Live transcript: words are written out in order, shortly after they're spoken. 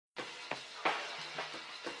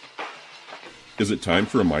Is it time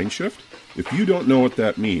for a mind shift? If you don't know what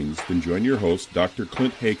that means, then join your host, Dr.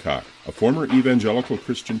 Clint Haycock, a former evangelical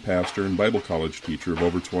Christian pastor and Bible college teacher of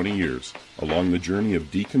over 20 years, along the journey of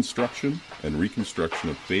deconstruction and reconstruction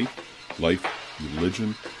of faith, life,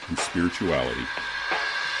 religion, and spirituality.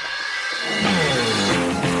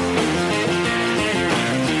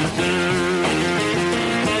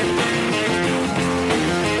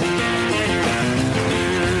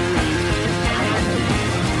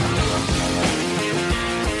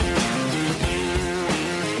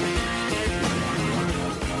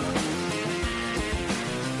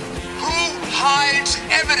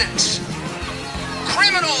 Evidence.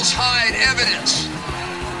 Criminals hide evidence,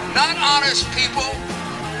 not honest people.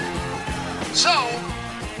 So,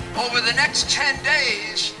 over the next 10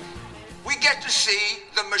 days, we get to see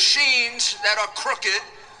the machines that are crooked,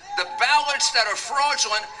 the ballots that are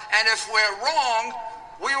fraudulent, and if we're wrong,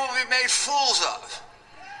 we will be made fools of.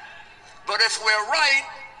 But if we're right,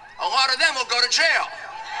 a lot of them will go to jail.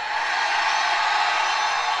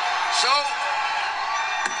 So,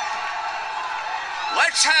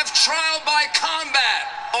 let's have trial by combat.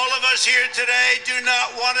 All of us here today do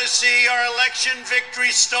not want to see our election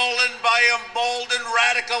victory stolen by emboldened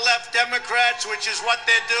radical left Democrats, which is what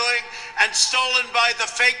they're doing, and stolen by the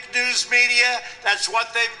fake news media. That's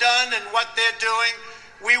what they've done and what they're doing.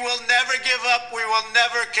 We will never give up. We will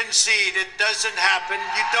never concede. It doesn't happen.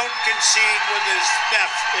 You don't concede when there's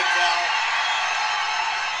theft involved.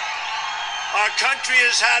 Our country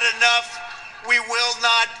has had enough. We will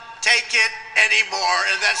not take it anymore,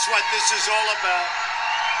 and that's what this is all about.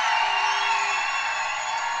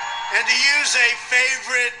 And to use a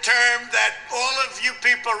favorite term that all of you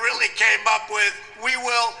people really came up with, we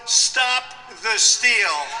will stop the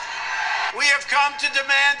steal. We have come to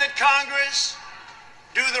demand that Congress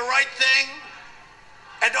do the right thing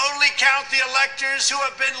and only count the electors who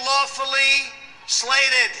have been lawfully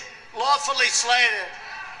slated.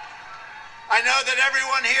 I know that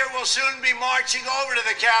everyone here will soon be marching over to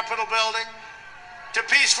the Capitol building to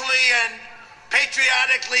peacefully and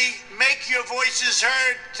patriotically make your voices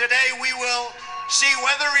heard. Today we will see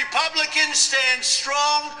whether Republicans stand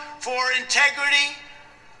strong for integrity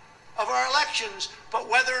of our elections, but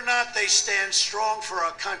whether or not they stand strong for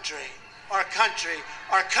our country. Our country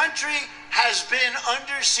has been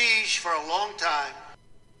under siege for a long time.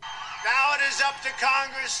 Now it is up to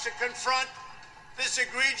Congress to confront this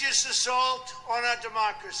egregious assault on our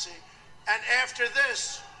democracy. And after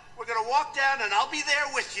this, we're going to walk down, and I'll be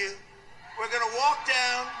there with you. We're going to walk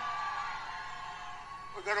down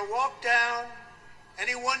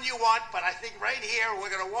anyone you want, but I think right here, we're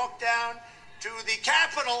going to walk down to the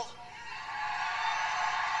Capitol,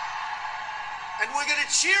 and we're going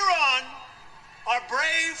to cheer on our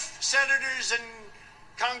brave senators and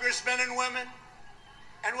congressmen and women,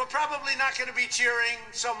 and we're probably not going to be cheering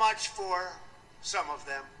so much for some of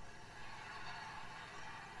them,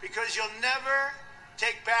 because you'll never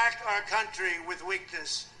take back our country with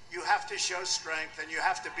weakness. You have to show strength, and you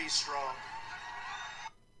have to be strong.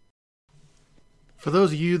 For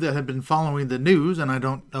those of you that have been following the news, and I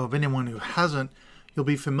don't know of anyone who hasn't, you'll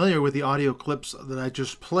be familiar with the audio clips that I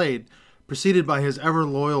just played. Preceded by his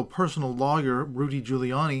ever-loyal personal lawyer, Rudy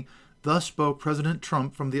Giuliani, thus spoke President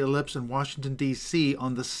Trump from the Ellipse in Washington, D.C.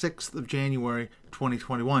 on the 6th of January,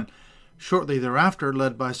 2021. Shortly thereafter,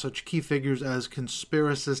 led by such key figures as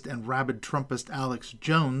conspiracist and rabid Trumpist Alex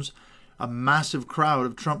Jones, a massive crowd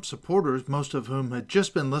of Trump supporters, most of whom had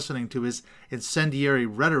just been listening to his incendiary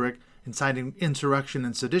rhetoric inciting insurrection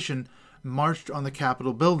and sedition, marched on the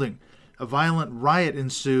Capitol building. A violent riot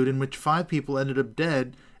ensued in which 5 people ended up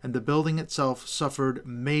dead, and the building itself suffered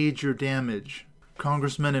major damage.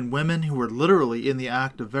 Congressmen and women who were literally in the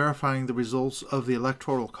act of verifying the results of the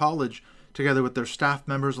Electoral College, together with their staff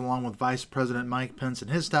members along with Vice President Mike Pence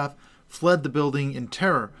and his staff, fled the building in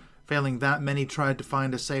terror. Failing that, many tried to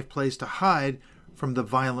find a safe place to hide from the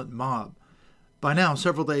violent mob. By now,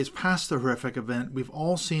 several days past the horrific event, we've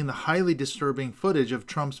all seen the highly disturbing footage of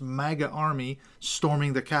Trump's MAGA army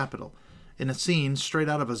storming the Capitol. In a scene straight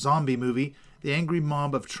out of a zombie movie, the angry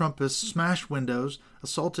mob of Trumpists smashed windows,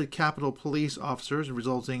 assaulted Capitol police officers,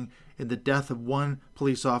 resulting in the death of one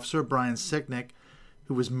police officer, Brian Sicknick,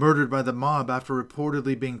 who was murdered by the mob after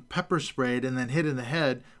reportedly being pepper sprayed and then hit in the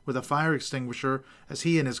head with a fire extinguisher as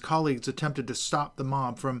he and his colleagues attempted to stop the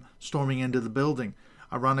mob from storming into the building.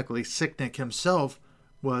 Ironically, Sicknick himself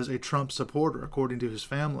was a Trump supporter, according to his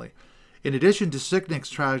family. In addition to Sicknick's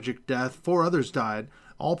tragic death, 4 others died,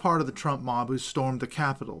 all part of the Trump mob who stormed the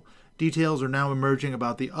Capitol. Details are now emerging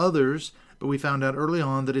about the others but we found out early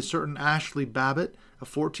on that a certain Ashley Babbitt, a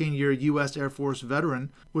 14-year U.S. Air Force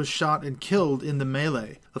veteran, was shot and killed in the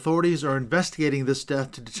melee. Authorities are investigating this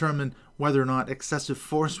death to determine whether or not excessive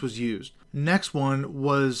force was used. Next one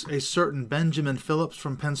was a certain Benjamin Phillips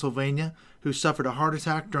from Pennsylvania, who suffered a heart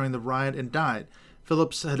attack during the riot and died.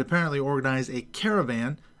 Phillips had apparently organized a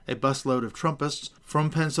caravan, a busload of Trumpists, from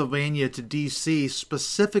Pennsylvania to D.C.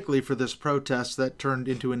 specifically for this protest that turned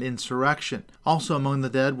into an insurrection. Also among the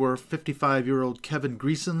dead were 55-year-old Kevin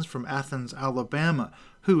Greasons from Athens, Alabama,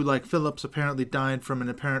 who, like Phillips, apparently died from an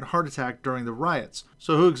apparent heart attack during the riots.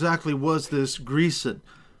 So who exactly was this Greason?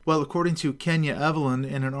 Well, according to Kenya Evelyn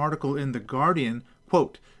in an article in The Guardian,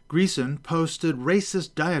 quote, Greason posted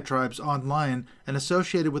racist diatribes online and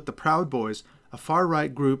associated with the Proud Boys, a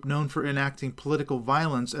far-right group known for enacting political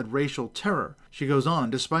violence and racial terror. She goes on,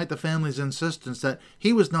 despite the family's insistence that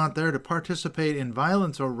he was not there to participate in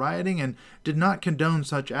violence or rioting and did not condone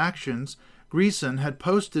such actions, Greason had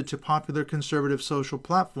posted to popular conservative social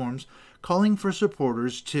platforms calling for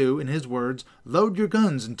supporters to, in his words, load your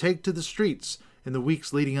guns and take to the streets in the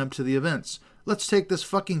weeks leading up to the events. Let's take this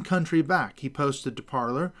fucking country back, he posted to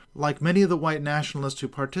Parler. Like many of the white nationalists who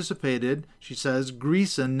participated, she says,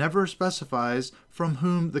 Greason never specifies from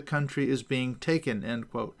whom the country is being taken,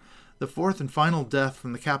 end quote. The fourth and final death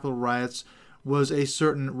from the Capitol riots was a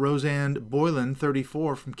certain Roseanne Boylan,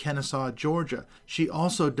 34, from Kennesaw, Georgia. She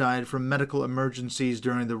also died from medical emergencies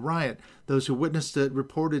during the riot. Those who witnessed it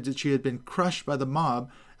reported that she had been crushed by the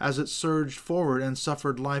mob as it surged forward and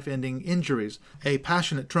suffered life-ending injuries. A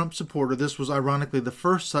passionate Trump supporter, this was ironically the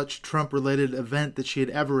first such Trump-related event that she had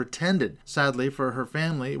ever attended. Sadly, for her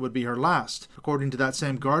family, it would be her last. According to that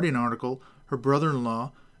same Guardian article, her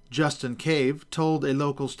brother-in-law, Justin Cave, told a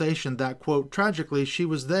local station that, quote, tragically, she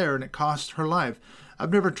was there and it cost her life.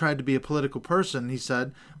 I've never tried to be a political person, he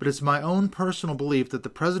said, but it's my own personal belief that the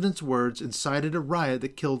president's words incited a riot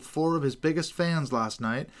that killed 4 of his biggest fans last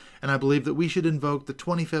night, and I believe that we should invoke the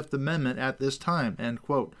 25th Amendment at this time, end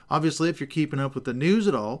quote. Obviously, if you're keeping up with the news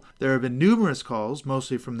at all, there have been numerous calls,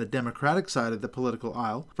 mostly from the Democratic side of the political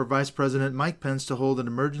aisle, for Vice President Mike Pence to hold an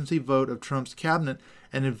emergency vote of Trump's cabinet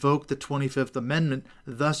and invoke the 25th Amendment,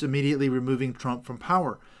 thus immediately removing Trump from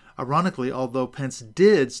power. Ironically, although Pence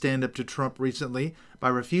did stand up to Trump recently by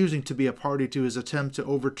refusing to be a party to his attempt to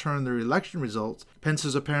overturn their election results, Pence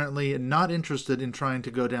is apparently not interested in trying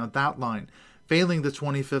to go down that line. Failing the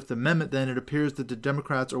 25th Amendment, then, it appears that the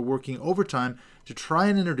Democrats are working overtime to try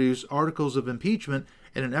and introduce articles of impeachment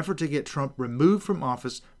in an effort to get Trump removed from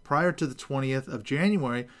office prior to the 20th of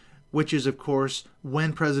January, which is, of course,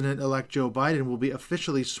 when President-elect Joe Biden will be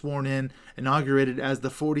officially sworn in, inaugurated as the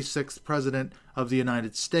 46th President of the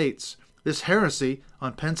United States. This heresy,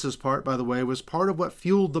 on Pence's part, by the way, was part of what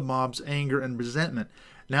fueled the mob's anger and resentment.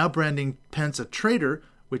 Now branding Pence a traitor,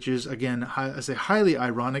 which is, again, I say highly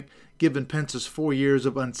ironic, given Pence's 4 years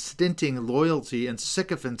of unstinting loyalty and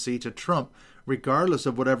sycophancy to Trump, regardless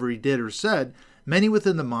of whatever he did or said, many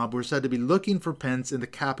within the mob were said to be looking for Pence in the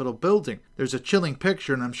Capitol building. There's a chilling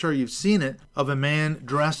picture, and I'm sure you've seen it, of a man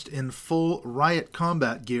dressed in full riot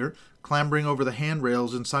combat gear, clambering over the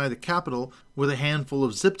handrails inside the Capitol with a handful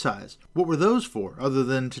of zip ties. What were those for, other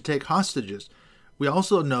than to take hostages? We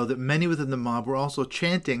also know that many within the mob were also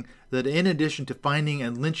chanting that in addition to finding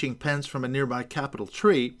and lynching Pence from a nearby Capitol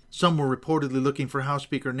tree, some were reportedly looking for House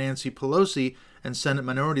Speaker Nancy Pelosi and Senate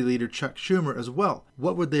Minority Leader Chuck Schumer as well.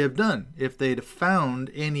 What would they have done if they'd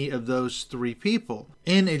found any of those 3 people?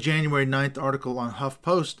 In a January 9th article on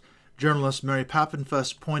HuffPost, journalist Mary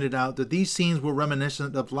Pappenfuss pointed out that these scenes were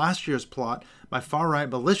reminiscent of last year's plot by far-right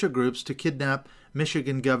militia groups to kidnap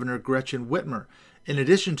Michigan Governor Gretchen Whitmer. In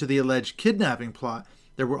addition to the alleged kidnapping plot,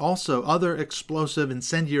 there were also other explosive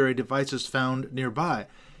incendiary devices found nearby.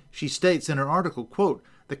 She states in her article, quote,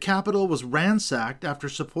 the Capitol was ransacked after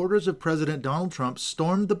supporters of President Donald Trump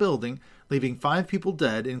stormed the building, leaving 5 people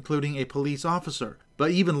dead, including a police officer.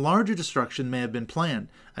 But even larger destruction may have been planned.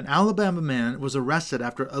 An Alabama man was arrested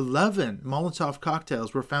after 11 Molotov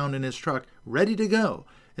cocktails were found in his truck, ready to go,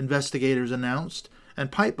 investigators announced, and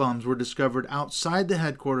pipe bombs were discovered outside the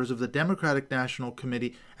headquarters of the Democratic National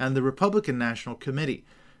Committee and the Republican National Committee.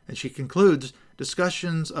 And she concludes,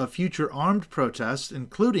 discussions of future armed protests,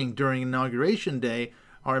 including during Inauguration Day,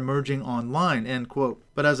 are emerging online, end quote.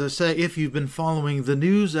 But as I say, if you've been following the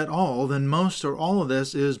news at all, then most or all of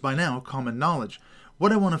this is by now common knowledge.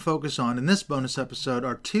 What I want to focus on in this bonus episode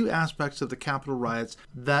are 2 aspects of the Capitol riots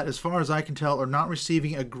that, as far as I can tell, are not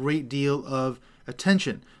receiving a great deal of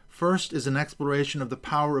attention. First is an exploration of the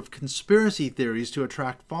power of conspiracy theories to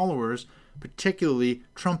attract followers, particularly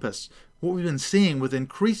Trumpists. What we've been seeing with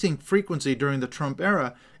increasing frequency during the Trump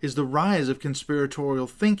era is the rise of conspiratorial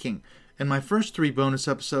thinking. In my first 3 bonus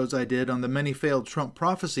episodes I did on the many failed Trump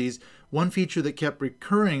prophecies, one feature that kept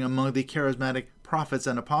recurring among the charismatic prophets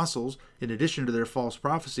and apostles, in addition to their false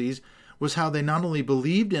prophecies, was how they not only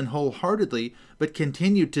believed in wholeheartedly, but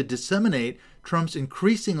continued to disseminate Trump's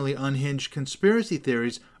increasingly unhinged conspiracy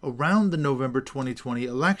theories around the November 2020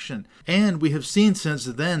 election. And we have seen since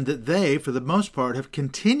then that they, for the most part, have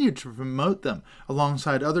continued to promote them,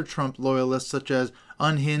 alongside other Trump loyalists such as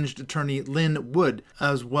unhinged attorney Lynn Wood,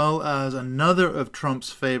 as well as another of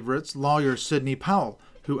Trump's favorites, lawyer Sidney Powell,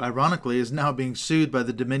 who ironically is now being sued by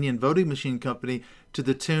the Dominion voting machine company to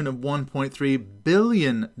the tune of $1.3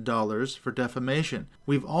 billion for defamation.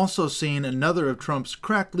 We've also seen another of Trump's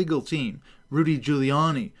crack legal team, Rudy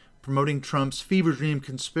Giuliani, promoting Trump's fever dream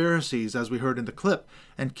conspiracies, as we heard in the clip,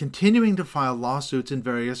 and continuing to file lawsuits in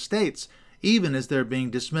various states, even as they're being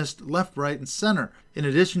dismissed left, right, and center. In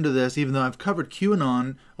addition to this, even though I've covered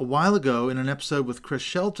QAnon a while ago in an episode with Chris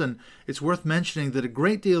Shelton, it's worth mentioning that a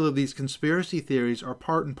great deal of these conspiracy theories are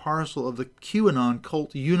part and parcel of the QAnon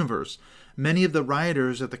cult universe. Many of the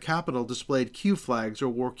rioters at the Capitol displayed Q flags or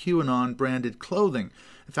wore QAnon-branded clothing.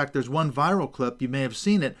 In fact, there's one viral clip, you may have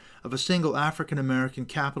seen it, of a single African-American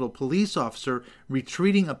Capitol police officer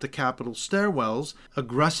retreating up the Capitol stairwells,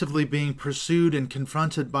 aggressively being pursued and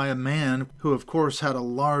confronted by a man who, of course, had a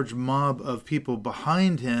large mob of people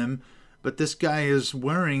behind him, but this guy is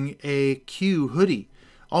wearing a Q hoodie.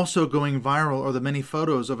 Also going viral are the many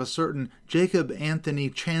photos of a certain Jacob Anthony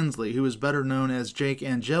Chansley, who is better known as Jake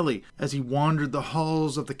Angeli, as he wandered the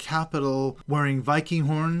halls of the Capitol wearing Viking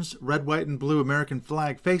horns, red, white, and blue American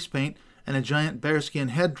flag face paint, and a giant bearskin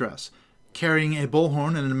headdress. Carrying a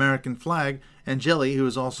bullhorn and an American flag, Angeli, who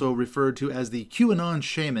is also referred to as the QAnon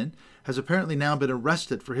shaman, has apparently now been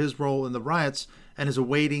arrested for his role in the riots and is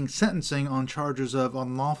awaiting sentencing on charges of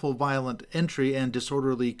unlawful violent entry and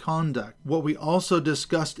disorderly conduct. What we also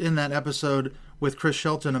discussed in that episode with Chris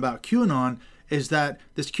Shelton about QAnon is that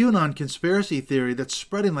this QAnon conspiracy theory that's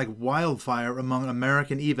spreading like wildfire among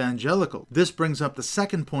American evangelicals. This brings up the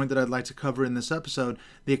second point that I'd like to cover in this episode,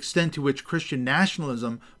 the extent to which Christian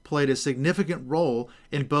nationalism played a significant role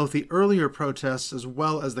in both the earlier protests as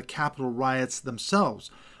well as the Capitol riots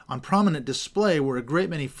themselves. On prominent display were a great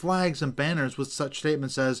many flags and banners with such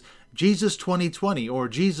statements as Jesus 2020 or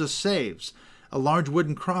Jesus Saves. A large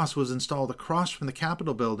wooden cross was installed across from the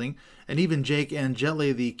Capitol building, and even Jake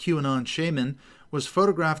Angeli, the QAnon shaman, was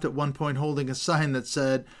photographed at one point holding a sign that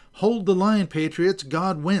said, "Hold the line, patriots,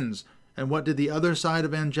 God wins." And what did the other side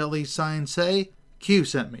of Angeli's sign say? Q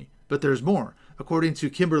sent me. But there's more. According to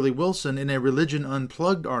Kimberly Wilson in a Religion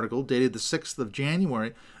Unplugged article dated the 6th of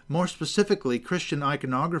January, more specifically, Christian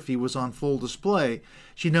iconography was on full display.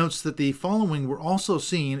 She notes that the following were also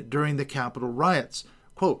seen during the Capitol riots.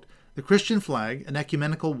 Quote, "The Christian flag, an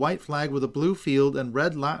ecumenical white flag with a blue field and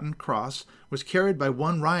red Latin cross, was carried by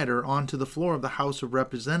one rioter onto the floor of the House of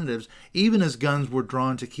Representatives, even as guns were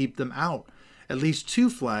drawn to keep them out. At least 2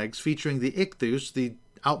 flags featuring the ichthus, the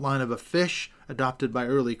outline of a fish adopted by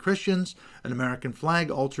early Christians, an American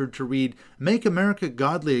flag altered to read, 'Make America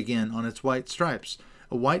Godly Again' on its white stripes,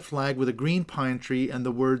 a white flag with a green pine tree and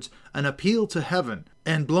the words, 'An Appeal to Heaven,'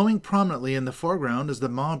 and blowing prominently in the foreground as the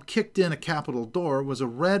mob kicked in a Capitol door was a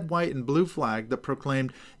red, white, and blue flag that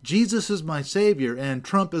proclaimed, 'Jesus is my Savior' and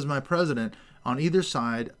 'Trump is my President' on either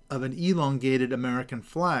side of an elongated American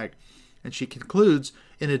flag." And she concludes,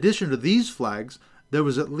 in addition to these flags, there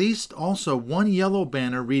was at least also one yellow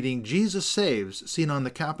banner reading "Jesus Saves" seen on the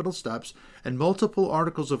Capitol steps, and multiple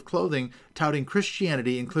articles of clothing touting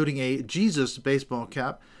Christianity, including a Jesus baseball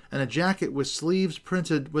cap and a jacket with sleeves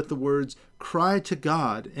printed with the words "Cry to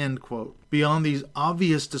God," end quote. Beyond these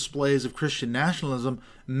obvious displays of Christian nationalism,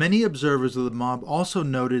 many observers of the mob also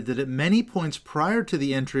noted that at many points prior to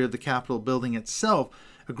the entry of the Capitol building itself,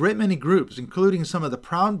 a great many groups, including some of the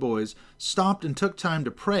Proud Boys, stopped and took time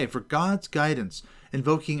to pray for God's guidance,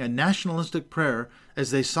 invoking a nationalistic prayer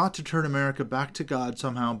as they sought to turn America back to God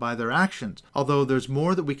somehow by their actions. Although there's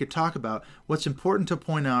more that we could talk about, what's important to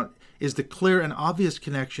point out is the clear and obvious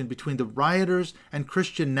connection between the rioters and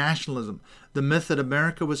Christian nationalism, the myth that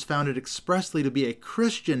America was founded expressly to be a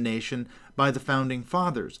Christian nation by the Founding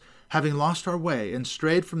Fathers. Having lost our way and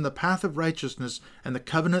strayed from the path of righteousness and the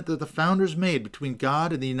covenant that the Founders made between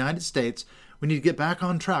God and the United States, we need to get back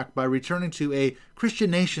on track by returning to a Christian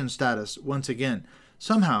nation status once again.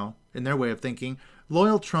 Somehow, in their way of thinking,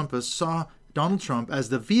 loyal Trumpists saw Donald Trump as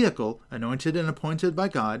the vehicle, anointed and appointed by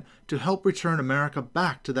God, to help return America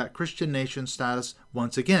back to that Christian nation status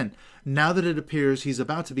once again. Now that it appears he's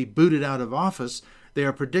about to be booted out of office, they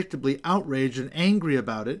are predictably outraged and angry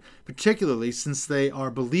about it, particularly since they are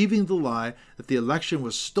believing the lie that the election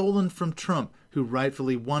was stolen from Trump who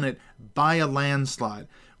rightfully won it by a landslide.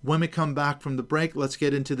 When we come back from the break, let's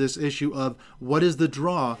get into this issue of what is the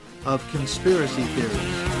draw of conspiracy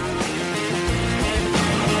theories.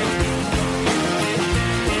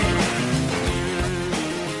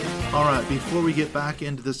 All right, before we get back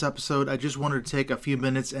into this episode, I just wanted to take a few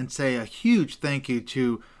minutes and say a huge thank you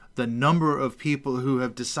to the number of people who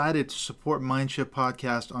have decided to support Mindshift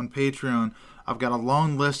Podcast on Patreon. I've got a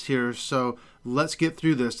long list here, so let's get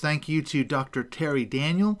through this. Thank you to Dr. Terry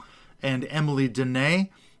Daniel and Emily Dene.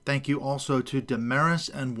 Thank you also to Damaris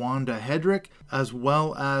and Wanda Hedrick, as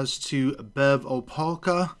well as to Bev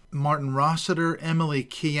Opalka, Martin Rossiter, Emily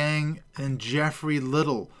Kiang, and Jeffrey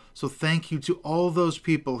Little. So thank you to all those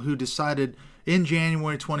people who decided in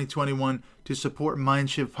January 2021 to support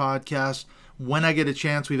Mindshift Podcast. When I get a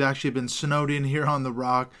chance, we've actually been snowed in here on the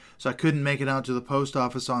Rock, so I couldn't make it out to the post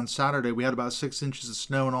office on Saturday. We had about 6 inches of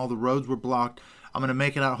snow and all the roads were blocked. I'm going to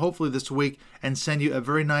make it out hopefully this week and send you a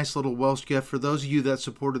very nice little Welsh gift for those of you that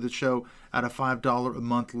supported the show at a $5 a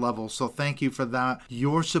month level. So thank you for that.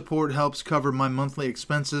 Your support helps cover my monthly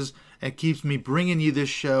expenses and keeps me bringing you this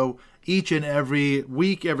show each and every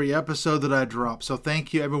week, every episode that I drop. So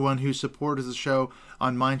thank you everyone who supported the show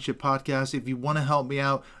on Mindshift Podcast. If you want to help me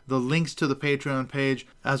out, the links to the Patreon page,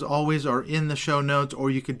 as always, are in the show notes, or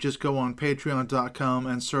you could just go on patreon.com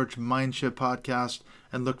and search Mindshift Podcast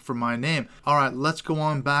and look for my name. All right, let's go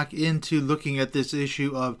on back into looking at this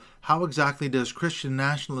issue of how exactly does Christian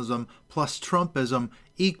nationalism plus Trumpism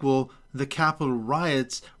equal the Capitol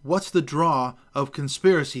riots? What's the draw of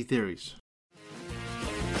conspiracy theories?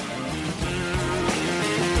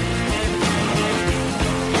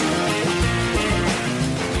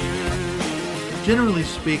 Generally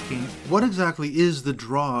speaking, what exactly is the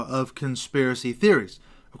draw of conspiracy theories?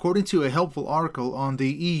 According to a helpful article on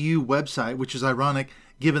the EU website, which is ironic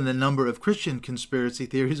given the number of Christian conspiracy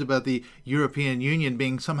theories about the European Union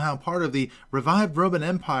being somehow part of the revived Roman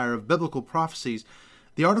Empire of biblical prophecies,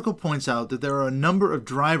 the article points out that there are a number of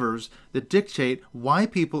drivers that dictate why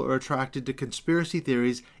people are attracted to conspiracy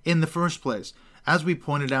theories in the first place. As we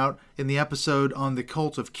pointed out in the episode on the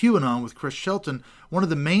cult of QAnon with Chris Shelton, one of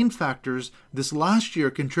the main factors this last year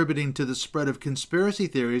contributing to the spread of conspiracy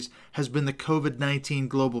theories has been the COVID-19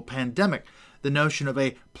 global pandemic, the notion of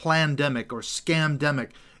a plandemic or scamdemic,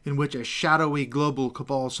 in which a shadowy global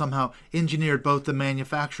cabal somehow engineered both the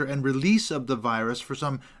manufacture and release of the virus for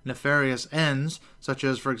some nefarious ends, such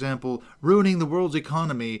as, for example, ruining the world's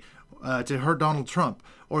economy to hurt Donald Trump,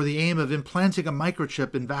 or the aim of implanting a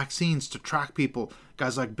microchip in vaccines to track people.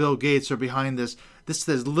 Guys like Bill Gates are behind this. This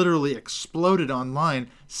has literally exploded online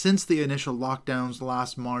since the initial lockdowns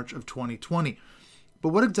last March of 2020. But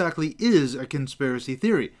what exactly is a conspiracy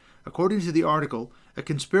theory? According to the article, a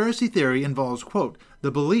conspiracy theory involves, quote, the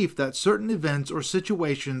belief that certain events or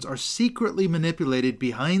situations are secretly manipulated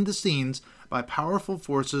behind the scenes by powerful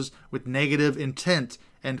forces with negative intent,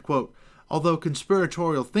 end quote. Although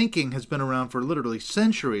conspiratorial thinking has been around for literally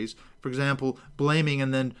centuries, for example, blaming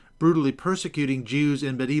and then brutally persecuting Jews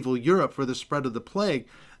in medieval Europe for the spread of the plague,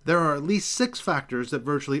 there are at least 6 factors that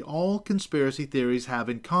virtually all conspiracy theories have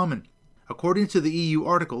in common. According to the EU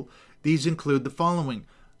article, these include the following.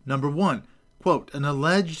 Number 1, quote, an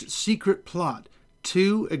alleged secret plot.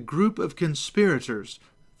 2, a group of conspirators.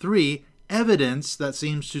 3, evidence that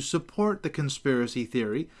seems to support the conspiracy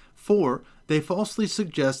theory. 4, they falsely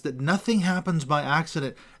suggest that nothing happens by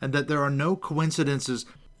accident and that there are no coincidences.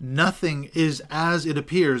 Nothing is as it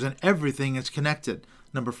appears and everything is connected.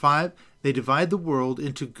 Number 5, they divide the world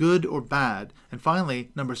into good or bad. And finally,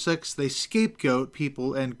 number 6, they scapegoat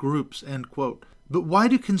people and groups, end quote. But why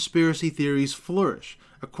do conspiracy theories flourish?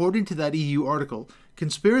 According to that EU article,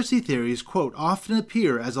 conspiracy theories, quote, often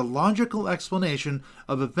appear as a logical explanation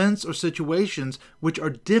of events or situations which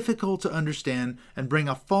are difficult to understand and bring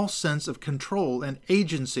a false sense of control and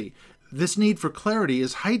agency. This need for clarity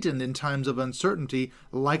is heightened in times of uncertainty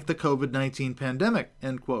like the COVID-19 pandemic,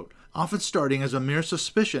 end quote. Often starting as a mere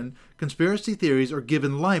suspicion, conspiracy theories are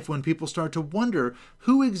given life when people start to wonder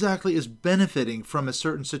who exactly is benefiting from a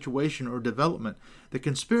certain situation or development. The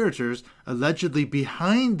conspirators, allegedly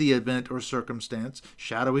behind the event or circumstance,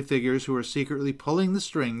 shadowy figures who are secretly pulling the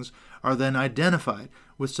strings, are then identified,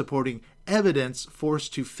 with supporting evidence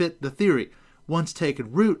forced to fit the theory. Once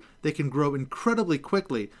taken root, they can grow incredibly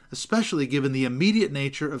quickly, especially given the immediate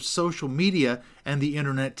nature of social media and the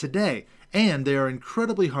internet today. And they are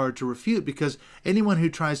incredibly hard to refute because anyone who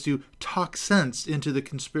tries to talk sense into the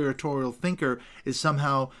conspiratorial thinker is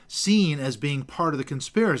somehow seen as being part of the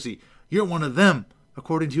conspiracy. You're one of them.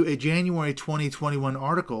 According to a January 2021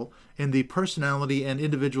 article in the Personality and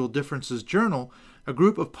Individual Differences Journal, a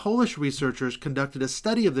group of Polish researchers conducted a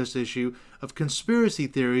study of this issue of conspiracy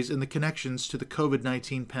theories and the connections to the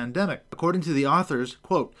COVID-19 pandemic. According to the authors,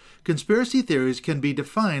 quote, conspiracy theories can be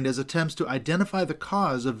defined as attempts to identify the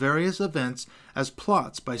cause of various events as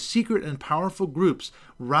plots by secret and powerful groups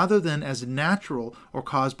rather than as natural or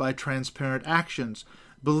caused by transparent actions.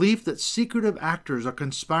 Belief that secretive actors are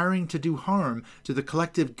conspiring to do harm to the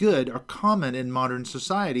collective good are common in modern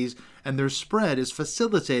societies, and their spread is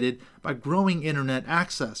facilitated by growing internet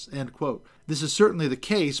access, end quote. This is certainly the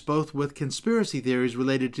case both with conspiracy theories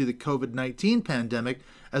related to the COVID-19 pandemic,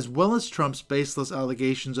 as well as Trump's baseless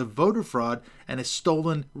allegations of voter fraud and a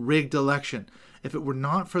stolen, rigged election. If it were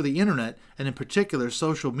not for the internet, and in particular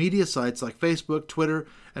social media sites like Facebook, Twitter,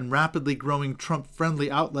 and rapidly growing Trump-friendly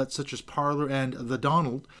outlets such as Parler and The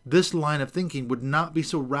Donald, this line of thinking would not be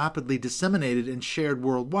so rapidly disseminated and shared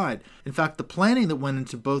worldwide. In fact, the planning that went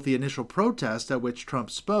into both the initial protest at which Trump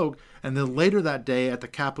spoke and then later that day at the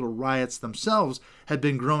Capitol riots themselves had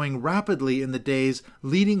been growing rapidly in the days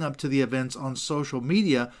leading up to the events on social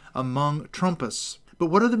media among Trumpists. But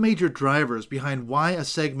what are the major drivers behind why a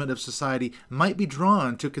segment of society might be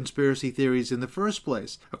drawn to conspiracy theories in the first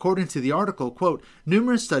place? According to the article, quote,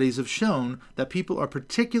 numerous studies have shown that people are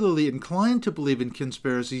particularly inclined to believe in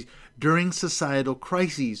conspiracies during societal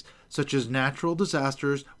crises, such as natural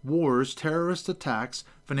disasters, wars, terrorist attacks,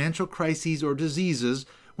 financial crises, or diseases,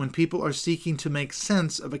 when people are seeking to make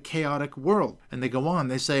sense of a chaotic world. And they go on,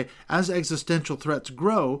 they say, as existential threats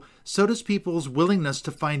grow, so does people's willingness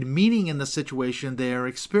to find meaning in the situation they are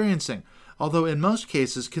experiencing. Although in most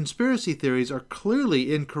cases, conspiracy theories are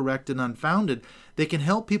clearly incorrect and unfounded, they can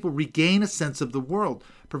help people regain a sense of the world,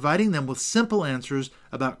 providing them with simple answers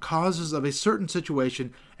about causes of a certain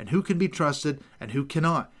situation and who can be trusted and who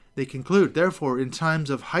cannot. They conclude, therefore, in times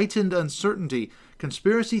of heightened uncertainty,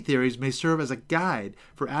 conspiracy theories may serve as a guide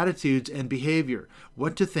for attitudes and behavior,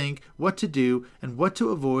 what to think, what to do, and what to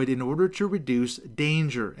avoid in order to reduce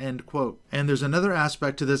danger, end quote. And there's another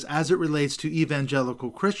aspect to this as it relates to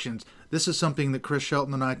evangelical Christians. This is something that Chris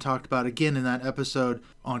Shelton and I talked about again in that episode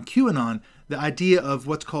on QAnon, the idea of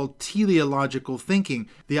what's called teleological thinking.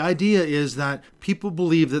 The idea is that people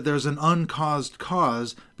believe that there's an uncaused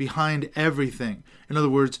cause behind everything. In other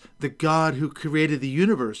words, the God who created the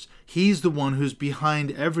universe, he's the one who's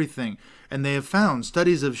behind everything. And they have found,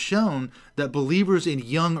 studies have shown, that believers in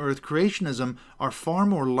young earth creationism are far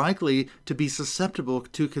more likely to be susceptible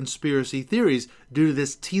to conspiracy theories due to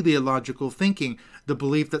this teleological thinking, the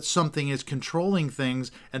belief that something is controlling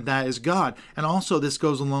things and that is God. And also this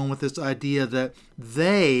goes along with this idea that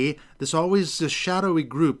this shadowy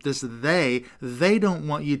group, they don't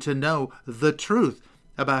want you to know the truth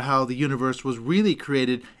about how the universe was really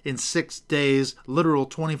created in 6 days, literal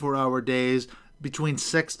 24-hour days, between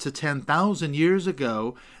 6 to 10,000 years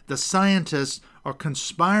ago. The scientists are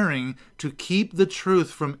conspiring to keep the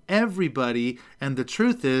truth from everybody, and the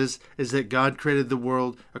truth is that God created the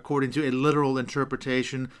world according to a literal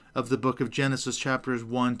interpretation of the book of Genesis chapters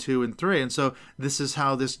 1, 2, and 3. And so this is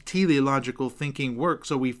how this teleological thinking works.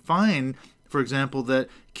 So we find, for example, that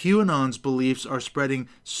QAnon's beliefs are spreading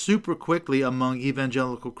super quickly among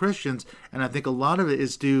evangelical Christians, and I think a lot of it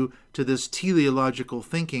is due to this teleological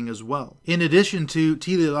thinking as well. In addition to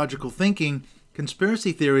teleological thinking,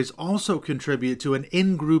 conspiracy theories also contribute to an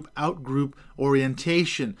in-group, out-group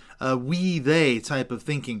orientation, a we-they type of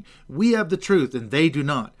thinking. We have the truth and they do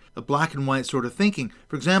not. A black and white sort of thinking.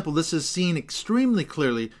 For example, this is seen extremely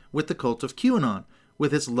clearly with the cult of QAnon,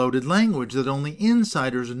 with its loaded language that only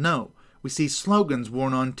insiders know. We see slogans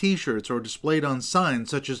worn on t-shirts or displayed on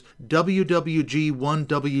signs such as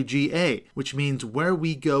WWG1WGA, which means where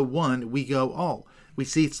we go one, we go all. We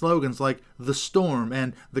see slogans like The Storm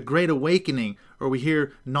and The Great Awakening, or we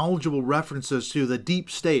hear knowledgeable references to the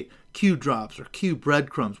deep state, Q drops or Q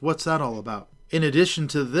breadcrumbs. What's that all about? In addition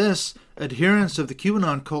to this, adherents of the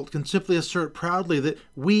QAnon cult can simply assert proudly that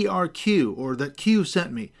we are Q, or that Q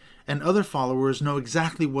sent me, and other followers know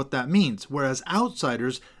exactly what that means, whereas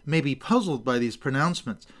outsiders may be puzzled by these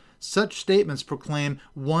pronouncements. Such statements proclaim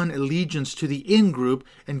one allegiance to the in-group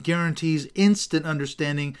and guarantees instant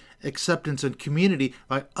understanding, acceptance, and community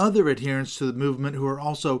by other adherents to the movement who are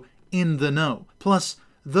also in the know. Plus,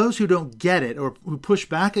 those who don't get it or who push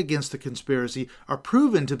back against the conspiracy are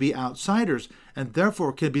proven to be outsiders and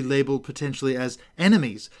therefore can be labeled potentially as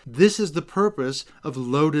enemies. This is the purpose of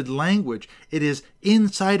loaded language. It is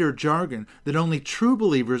insider jargon that only true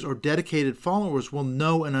believers or dedicated followers will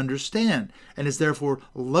know and understand, and is therefore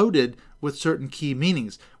loaded with certain key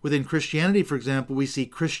meanings. Within Christianity, for example, we see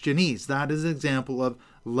Christianese. That is an example of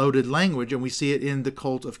loaded language, and we see it in the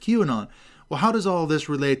cult of QAnon. Well, how does all this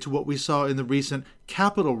relate to what we saw in the recent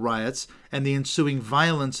Capitol riots and the ensuing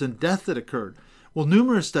violence and death that occurred? Well,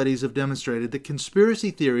 numerous studies have demonstrated that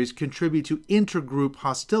conspiracy theories contribute to intergroup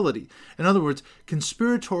hostility. In other words,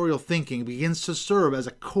 conspiratorial thinking begins to serve as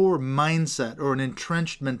a core mindset or an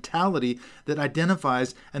entrenched mentality that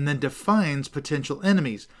identifies and then defines potential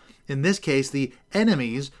enemies. In this case, the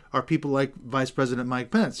enemies are people like Vice President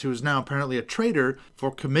Mike Pence, who is now apparently a traitor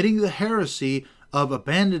for committing the heresy of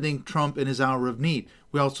abandoning Trump in his hour of need.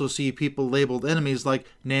 We also see people labeled enemies like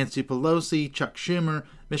Nancy Pelosi, Chuck Schumer,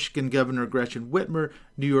 Michigan Governor Gretchen Whitmer,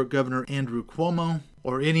 New York Governor Andrew Cuomo,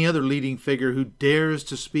 or any other leading figure who dares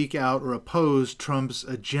to speak out or oppose Trump's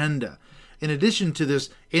agenda. In addition to this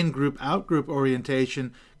in-group, out-group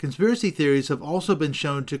orientation, conspiracy theories have also been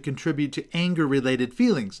shown to contribute to anger-related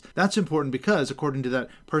feelings. That's important because, according to that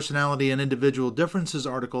Personality and Individual Differences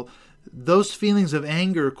article, those feelings of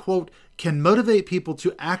anger, quote, can motivate people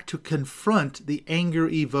to act to confront the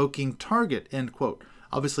anger-evoking target, end quote.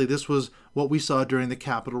 Obviously, this was what we saw during the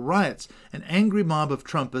Capitol riots. An angry mob of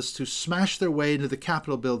Trumpists who smashed their way into the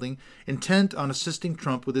Capitol building, intent on assisting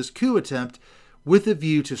Trump with his coup attempt, with a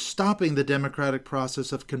view to stopping the democratic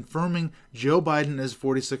process of confirming Joe Biden as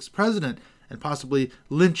 46th president, and possibly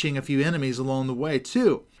lynching a few enemies along the way,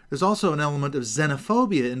 too. There's also an element of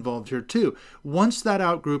xenophobia involved here, too. Once that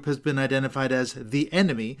outgroup has been identified as the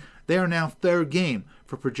enemy, they are now fair game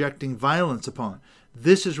for projecting violence upon.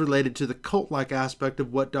 This is related to the cult-like aspect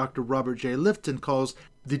of what Dr. Robert J. Lifton calls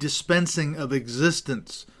the dispensing of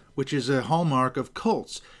existence, which is a hallmark of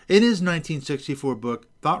cults. In his 1964 book,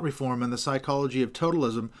 Thought Reform and the Psychology of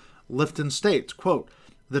Totalism, Lifton states, quote,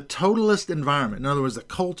 "The totalist environment, in other words, the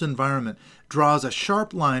cult environment, draws a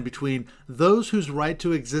sharp line between those whose right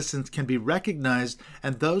to existence can be recognized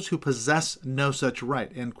and those who possess no such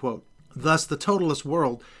right," end quote. Thus, the totalist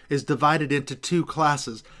world is divided into two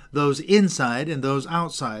classes, those inside and those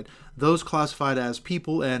outside, those classified as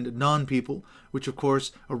people and non-people, which of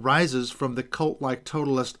course arises from the cult-like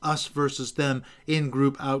totalist us versus them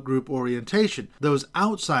in-group, out-group orientation. Those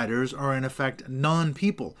outsiders are in effect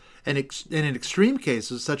non-people, and in extreme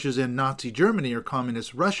cases, such as in Nazi Germany or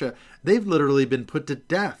Communist Russia, they've literally been put to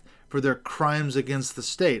death for their crimes against the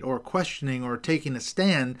state or questioning or taking a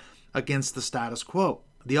stand against the status quo.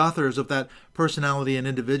 The authors of that Personality and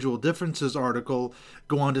Individual Differences article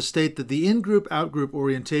go on to state that the in-group, out-group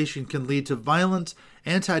orientation can lead to violence,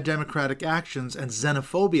 anti-democratic actions, and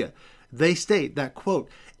xenophobia. They state that, quote,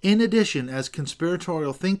 "In addition, as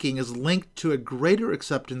conspiratorial thinking is linked to a greater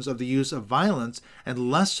acceptance of the use of violence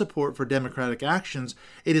and less support for democratic actions,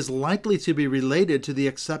 it is likely to be related to the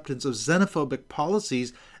acceptance of xenophobic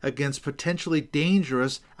policies against potentially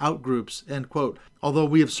dangerous outgroups," end quote. Although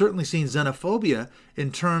we have certainly seen xenophobia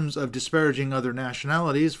in terms of disparaging other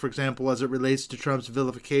nationalities, for example, as it relates to Trump's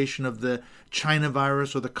vilification of the China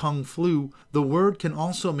virus or the Kung flu, the word can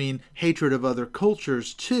also mean hatred of other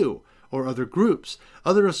cultures too, or other groups.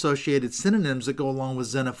 Other associated synonyms that go along with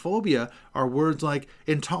xenophobia are words like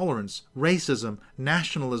intolerance, racism,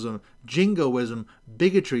 nationalism, jingoism,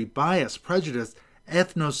 bigotry, bias, prejudice,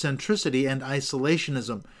 ethnocentricity, and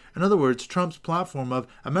isolationism. In other words, Trump's platform of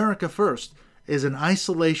America First is an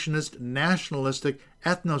isolationist, nationalistic,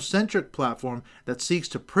 ethnocentric platform that seeks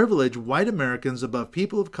to privilege white Americans above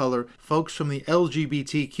people of color, folks from the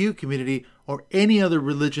LGBTQ community, or any other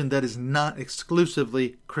religion that is not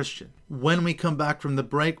exclusively Christian. When we come back from the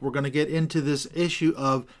break, we're going to get into this issue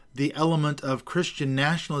of the element of Christian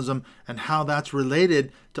nationalism and how that's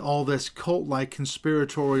related to all this cult-like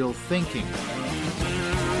conspiratorial thinking.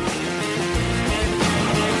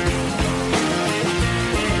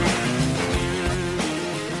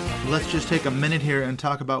 Let's just take a minute here and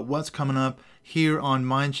talk about what's coming up here on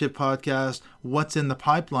Mindshift Podcast, what's in the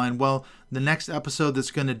pipeline. Well, the next episode that's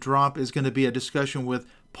going to drop is going to be a discussion with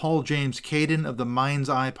Paul James Caden of the Mind's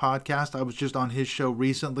Eye Podcast. I was just on his show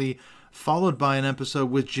recently, followed by an episode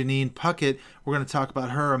with Janine Puckett. We're going to talk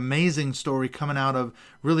about her amazing story coming out of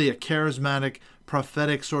really a charismatic,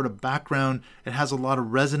 prophetic sort of background. It has a lot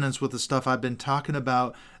of resonance with the stuff I've been talking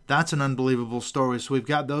about. That's an unbelievable story. So we've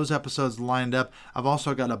got those episodes lined up. I've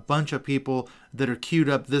also got a bunch of people that are queued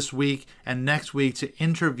up this week and next week to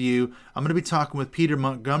interview. I'm going to be talking with Peter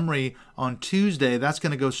Montgomery on Tuesday. That's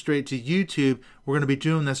going to go straight to YouTube. We're going to be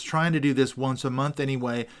doing this, trying to do this once a month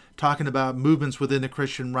anyway, talking about movements within the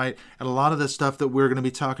Christian right. And a lot of the stuff that we're going to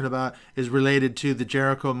be talking about is related to the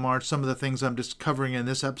Jericho March, some of the things I'm just covering in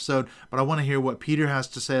this episode. But I want to hear what Peter has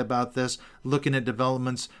to say about this, looking at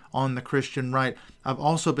developments on the Christian right. I've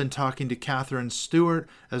also been talking to Catherine Stewart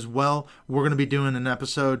as well. We're going to be doing an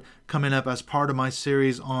episode coming up as part of my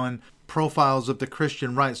series on profiles of the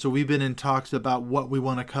Christian right. So we've been in talks about what we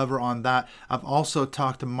want to cover on that. I've also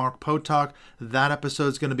talked to Mark Potok. That episode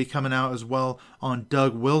is going to be coming out as well on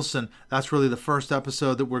Doug Wilson. That's really the first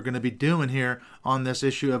episode that we're going to be doing here on this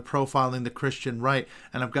issue of profiling the Christian right.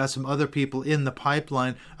 And I've got some other people in the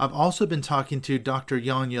pipeline. I've also been talking to Dr.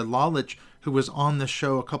 Yanya Lalich, who was on the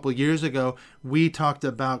show a couple years ago. We talked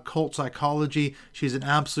about cult psychology. She's an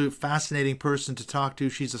absolute fascinating person to talk to.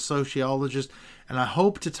 She's a sociologist, and I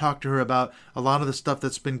hope to talk to her about a lot of the stuff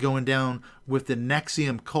that's been going down with the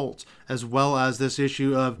NXIVM cult, as well as this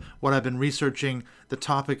issue of what I've been researching, the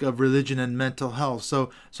topic of religion and mental health. So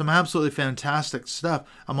some absolutely fantastic stuff.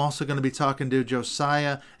 I'm also going to be talking to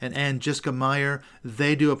Josiah and Ann Jiska Meyer.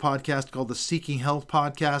 They do a podcast called the Seeking Health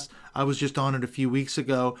Podcast. I was just on it a few weeks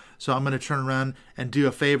ago, so I'm going to turn around and do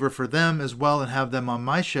a favor for them as well and have them on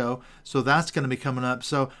my show. So that's going to be coming up.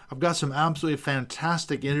 So I've got some absolutely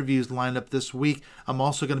fantastic interviews lined up this week. I'm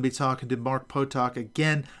also going to be talking to Mark Potok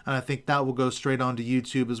again, and I think that will go straight onto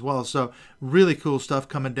YouTube as well. So really cool stuff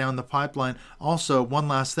coming down the pipeline. Also, one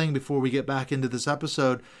last thing before we get back into this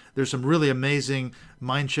episode, there's some really amazing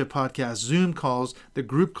Mindshift Podcast Zoom calls, the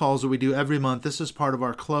group calls that we do every month. This is part of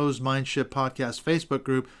our closed Mindshift Podcast Facebook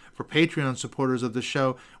group for Patreon supporters of the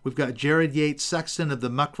show. We've got Jared Yates Sexton of the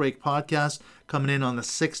Muckrake Podcast coming in on the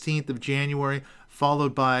 16th of January,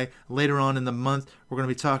 followed by later on in the month, we're going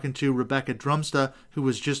to be talking to Rebecca Drumsta, who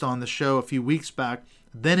was just on the show a few weeks back.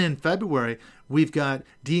 Then in February, we've got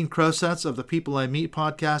Dean Crosets of the People I Meet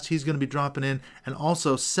podcast. He's going to be dropping in. And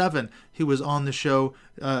also Seven, who was on the show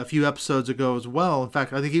a few episodes ago as well. In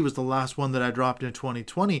fact, I think he was the last one that I dropped in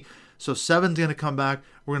 2020. So Seven's going to come back.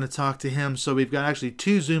 We're going to talk to him. So we've got actually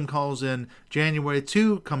 2 Zoom calls in January,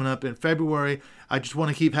 2 coming up in February. I just want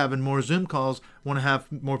to keep having more Zoom calls. I want to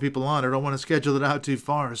have more people on. I don't want to schedule it out too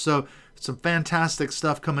far. So some fantastic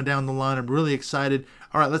stuff coming down the line. I'm really excited.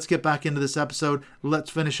 All right, let's get back into this episode. Let's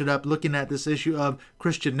finish it up looking at this issue of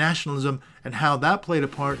Christian nationalism and how that played a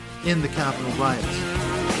part in the Capitol riots.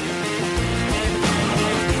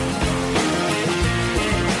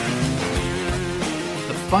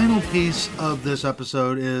 The final piece of this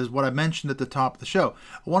episode is what I mentioned at the top of the show.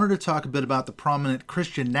 I wanted to talk a bit about the prominent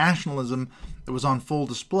Christian nationalism that was on full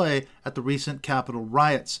display at the recent Capitol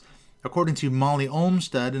riots. According to Molly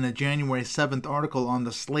Olmstead in a January 7th article on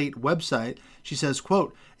the Slate website, she says,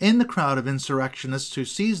 quote, "In the crowd of insurrectionists who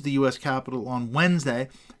seized the U.S. Capitol on Wednesday,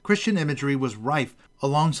 Christian imagery was rife.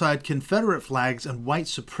 Alongside Confederate flags and white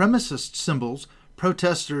supremacist symbols,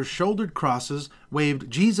 protesters shouldered crosses, waved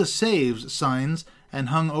Jesus Saves signs, and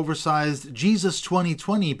hung oversized Jesus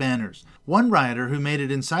 2020 banners. One rioter who made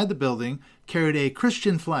it inside the building carried a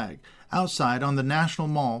Christian flag. Outside on the National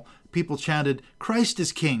Mall, people chanted, 'Christ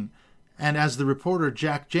is King.' And as the reporter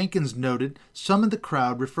Jack Jenkins noted, some of the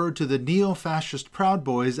crowd referred to the neo-fascist Proud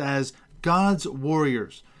Boys as God's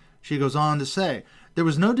warriors." She goes on to say, "There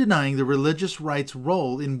was no denying the religious right's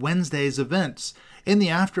role in Wednesday's events. In the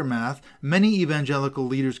aftermath, many evangelical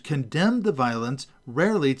leaders condemned the violence,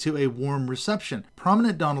 rarely to a warm reception.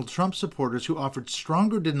 Prominent Donald Trump supporters who offered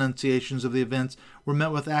stronger denunciations of the events were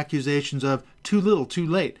met with accusations of too little, too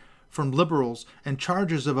late from liberals and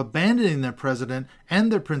charges of abandoning their president and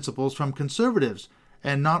their principles from conservatives.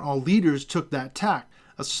 And not all leaders took that tack.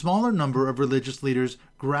 A smaller number of religious leaders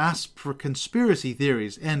grasped for conspiracy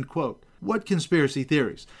theories," end quote. What conspiracy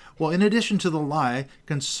theories? Well, in addition to the lie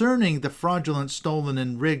concerning the fraudulent, stolen,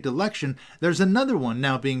 and rigged election, there's another one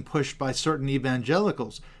now being pushed by certain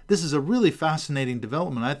evangelicals. This is a really fascinating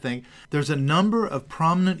development, I think. There's a number of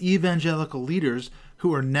prominent evangelical leaders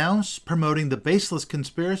who are now promoting the baseless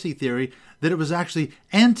conspiracy theory that it was actually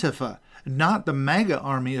Antifa, not the MAGA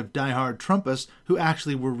army of diehard Trumpists, who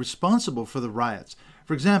actually were responsible for the riots.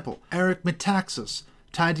 For example, Eric Metaxas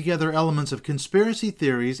tied together elements of conspiracy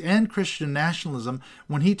theories and Christian nationalism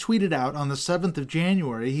when he tweeted out on the 7th of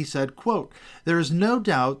January. He said, quote, "There is no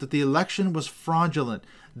doubt that the election was fraudulent.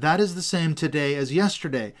 That is the same today as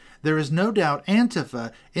yesterday. There is no doubt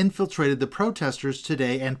Antifa infiltrated the protesters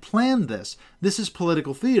today and planned this. This is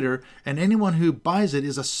political theater, and anyone who buys it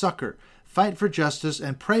is a sucker. Fight for justice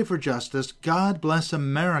and pray for justice. God bless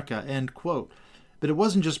America," end quote. But it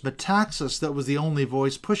wasn't just Metaxas that was the only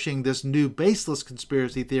voice pushing this new baseless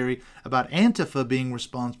conspiracy theory about Antifa being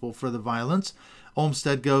responsible for the violence.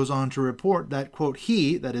 Olmstead goes on to report that, quote,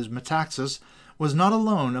 "He," that is Metaxas, "was not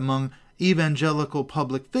alone among evangelical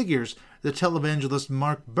public figures. The televangelist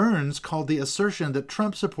Mark Burns called the assertion that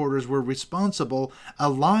Trump supporters were responsible a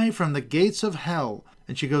lie from the gates of hell."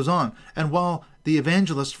 And she goes on, and while the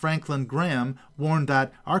evangelist Franklin Graham warned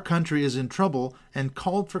that our country is in trouble and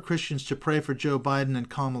called for Christians to pray for Joe Biden and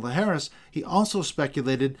Kamala Harris, he also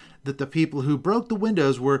speculated that the people who broke the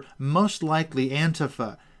windows were most likely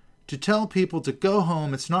Antifa. To tell people to go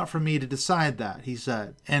home, it's not for me to decide that, he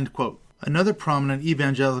said. End quote. Another prominent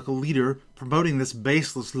evangelical leader promoting this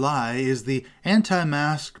baseless lie is the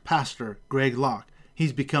anti-mask pastor, Greg Locke.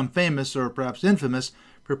 He's become famous, or perhaps infamous,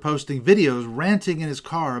 for posting videos ranting in his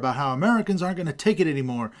car about how Americans aren't going to take it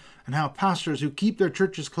anymore and how pastors who keep their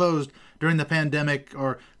churches closed during the pandemic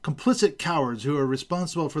are complicit cowards who are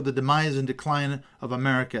responsible for the demise and decline of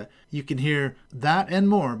America. You can hear that and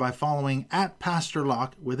more by following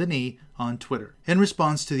 @PastorLocke with an E on Twitter. In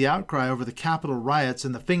response to the outcry over the Capitol riots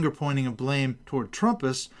and the finger-pointing of blame toward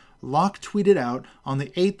Trumpists, Locke tweeted out on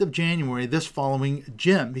the 8th of January this following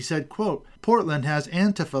gem. He said, quote, Portland has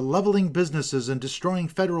Antifa leveling businesses and destroying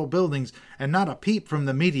federal buildings, and not a peep from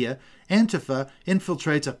the media. Antifa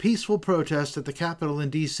infiltrates a peaceful protest at the Capitol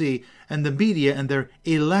in D.C., and the media and their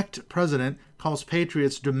elect president calls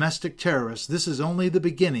patriots domestic terrorists. This is only the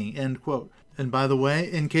beginning, end quote. And by the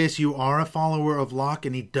way, in case you are a follower of Locke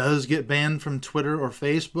and he does get banned from Twitter or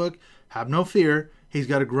Facebook, have no fear. He's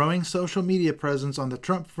got a growing social media presence on the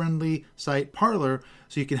Trump-friendly site Parler,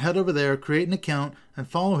 so you can head over there, create an account, and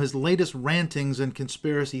follow his latest rantings and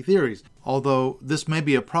conspiracy theories. Although this may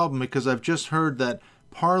be a problem because I've just heard that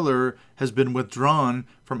Parler has been withdrawn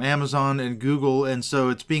from Amazon and Google, and so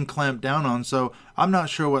it's being clamped down on. So I'm not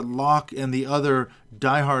sure what Locke and the other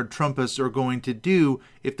diehard Trumpists are going to do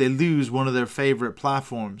if they lose one of their favorite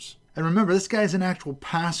platforms. And remember, this guy's an actual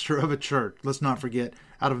pastor of a church, let's not forget,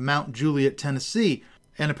 out of Mount Juliet, Tennessee.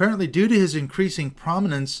 And apparently, due to his increasing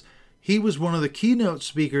prominence, he was one of the keynote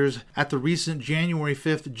speakers at the recent January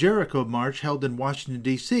 5th Jericho March held in Washington,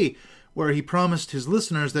 D.C., where he promised his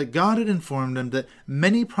listeners that God had informed him that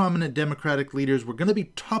many prominent Democratic leaders were going to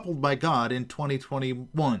be toppled by God in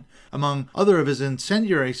 2021. Among other of his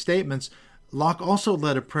incendiary statements, Locke also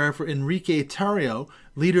led a prayer for Enrique Tarrio,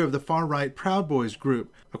 leader of the far-right Proud Boys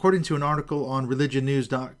group. According to an article on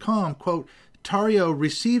religionnews.com, quote, Tarrio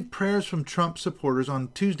received prayers from Trump supporters on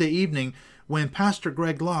Tuesday evening when Pastor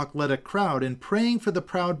Greg Locke led a crowd in praying for the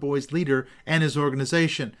Proud Boys leader and his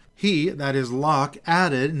organization. He, that is Locke,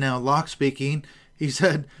 added, now Locke speaking, he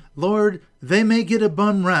said, Lord, they may get a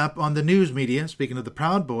bum rap on the news media, speaking of the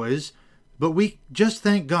Proud Boys, but we just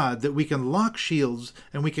thank God that we can lock shields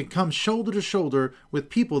and we can come shoulder to shoulder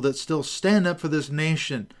with people that still stand up for this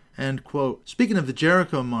nation, end quote. Speaking of the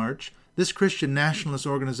Jericho March, this Christian nationalist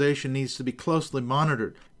organization needs to be closely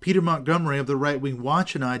monitored. Peter Montgomery of the right-wing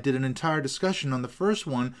Watch and I did an entire discussion on the first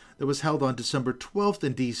one that was held on December 12th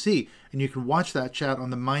in D.C., and you can watch that chat on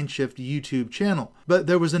the Mindshift YouTube channel. But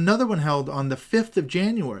there was another one held on the 5th of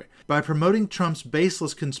January. By promoting Trump's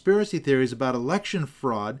baseless conspiracy theories about election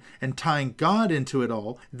fraud and tying God into it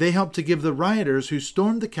all, they helped to give the rioters who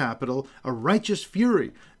stormed the Capitol a righteous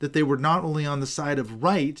fury that they were not only on the side of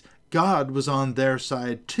right, God was on their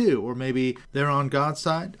side too, or maybe they're on God's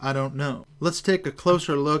side? I don't know. Let's take a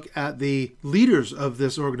closer look at the leaders of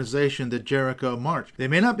this organization, the Jericho March. They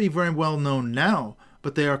may not be very well known now,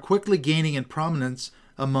 but they are quickly gaining in prominence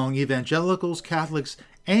among evangelicals, Catholics,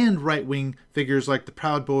 and right-wing figures like the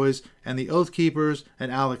Proud Boys and the Oath Keepers and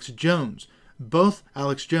Alex Jones. Both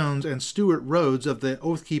Alex Jones and Stuart Rhodes of the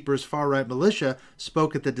Oath Keepers far-right militia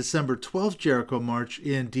spoke at the December 12th Jericho March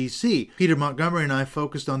in D.C. Peter Montgomery and I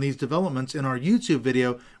focused on these developments in our YouTube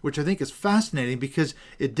video, which I think is fascinating because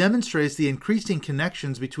it demonstrates the increasing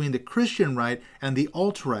connections between the Christian right and the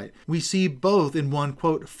alt-right. We see both in one,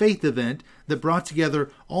 quote, faith event that brought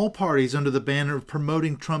together all parties under the banner of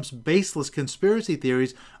promoting Trump's baseless conspiracy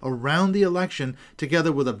theories around the election,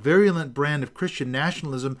 together with a virulent brand of Christian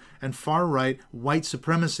nationalism and far-right white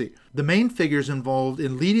supremacy. The main figures involved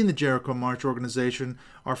in leading the Jericho March organization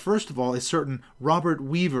are, first of all, a certain Robert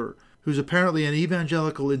Weaver, who's apparently an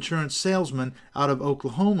evangelical insurance salesman out of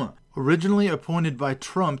Oklahoma. Originally appointed by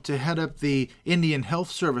Trump to head up the Indian Health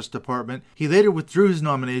Service Department, he later withdrew his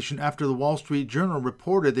nomination after the Wall Street Journal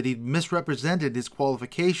reported that he'd misrepresented his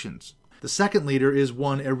qualifications. The second leader is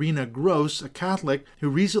one Irina Gross, a Catholic who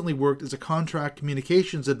recently worked as a contract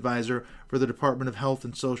communications advisor for the Department of Health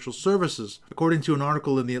and Social Services. According to an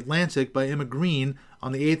article in The Atlantic by Emma Green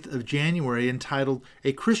on the 8th of January entitled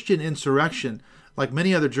A Christian Insurrection, Like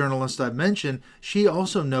many other journalists I've mentioned, she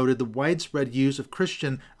also noted the widespread use of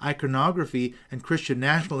Christian iconography and Christian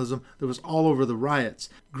nationalism that was all over the riots.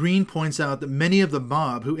 Green points out that many of the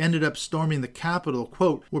mob who ended up storming the Capitol,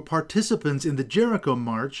 quote, were participants in the Jericho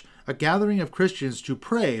March, a gathering of Christians to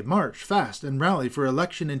pray, march, fast, and rally for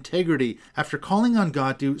election integrity after calling on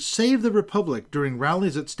God to save the Republic during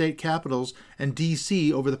rallies at state capitals and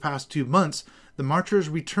D.C. over the past 2 months. The marchers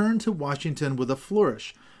returned to Washington with a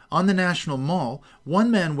flourish. On the National Mall,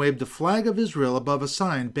 one man waved the flag of Israel above a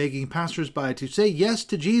sign begging passersby to say yes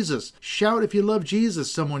to Jesus. Shout if you love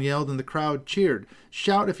Jesus, someone yelled and the crowd cheered.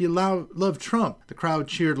 Shout if you love Trump. The crowd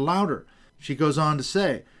cheered louder. She goes on to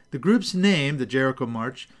say, the group's name, the Jericho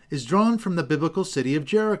March, is drawn from the biblical city of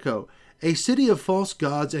Jericho, a city of false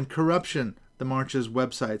gods and corruption, the march's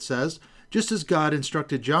website says. Just as God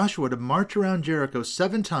instructed Joshua to march around Jericho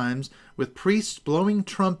 7 times with priests blowing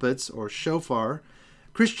trumpets, or shofar,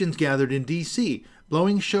 Christians gathered in D.C.,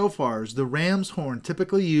 blowing shofars, the ram's horn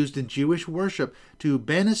typically used in Jewish worship to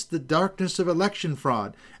banish the darkness of election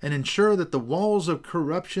fraud and ensure that the walls of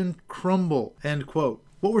corruption crumble, end quote.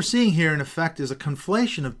 What we're seeing here, in effect, is a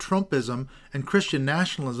conflation of Trumpism and Christian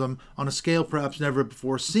nationalism on a scale perhaps never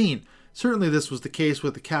before seen. Certainly this was the case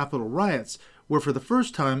with the Capitol riots, where for the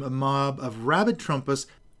first time a mob of rabid Trumpists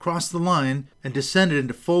crossed the line and descended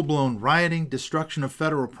into full-blown rioting, destruction of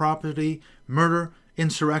federal property, murder,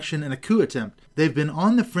 insurrection, and a coup attempt. They've been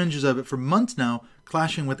on the fringes of it for months now,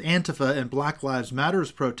 clashing with Antifa and Black Lives Matter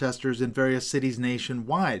protesters in various cities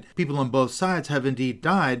nationwide. People on both sides have indeed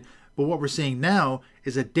died, but what we're seeing now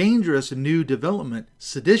is a dangerous new development,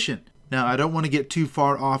 sedition. Now, I don't want to get too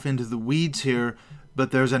far off into the weeds here,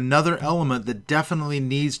 but there's another element that definitely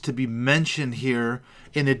needs to be mentioned here.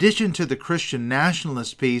 In addition to the Christian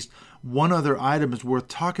nationalist piece, one other item is worth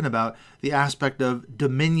talking about, the aspect of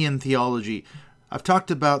dominion theology. I've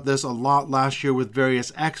talked about this a lot last year with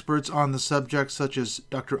various experts on the subject, such as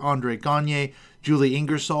Dr. Andre Gagne, Julie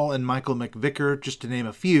Ingersoll, and Michael McVicker, just to name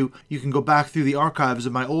a few. You can go back through the archives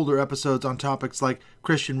of my older episodes on topics like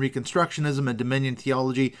Christian Reconstructionism and dominion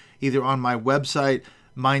theology, either on my website,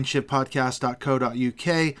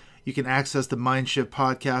 mindshiftpodcast.co.uk. You can access the Mindshift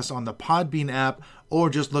podcast on the Podbean app, or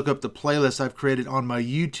just look up the playlist I've created on my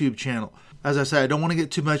YouTube channel. As I say, I don't want to get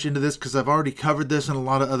too much into this because I've already covered this in a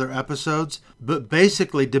lot of other episodes, but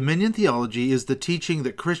basically dominion theology is the teaching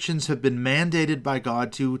that Christians have been mandated by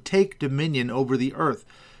God to take dominion over the earth.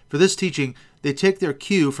 For this teaching, they take their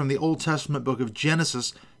cue from the Old Testament book of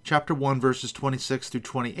Genesis, chapter 1, verses 26 through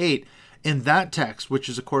 28. In that text, which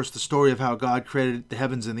is of course the story of how God created the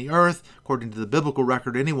heavens and the earth, according to the biblical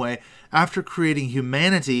record anyway, after creating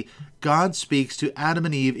humanity, God speaks to Adam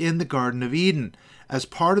and Eve in the Garden of Eden. As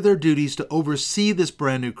part of their duties to oversee this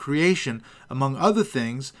brand new creation, among other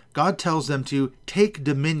things, God tells them to take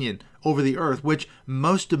dominion over the earth, which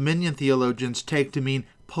most dominion theologians take to mean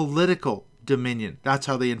political dominion. That's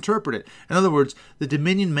how they interpret it. In other words, the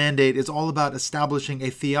dominion mandate is all about establishing a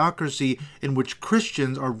theocracy in which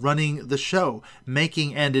Christians are running the show,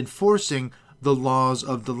 making and enforcing the laws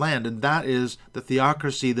of the land. And that is the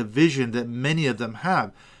theocracy, the vision that many of them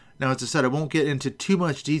have. Now, as I said, I won't get into too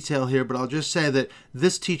much detail here, but I'll just say that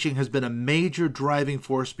this teaching has been a major driving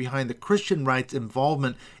force behind the Christian right's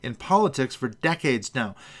involvement in politics for decades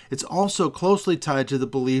now. It's also closely tied to the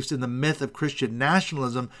beliefs in the myth of Christian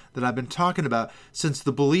nationalism that I've been talking about, since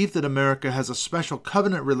the belief that America has a special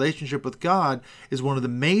covenant relationship with God is one of the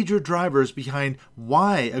major drivers behind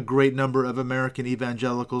why a great number of American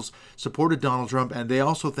evangelicals supported Donald Trump, and they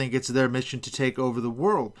also think it's their mission to take over the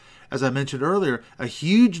world. As I mentioned earlier, a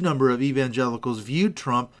huge number of evangelicals viewed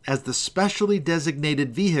Trump as the specially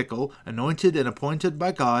designated vehicle, anointed and appointed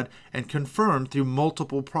by God, and confirmed through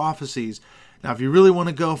multiple prophecies. Now, if you really want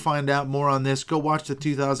to go find out more on this, go watch the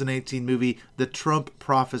 2018 movie, The Trump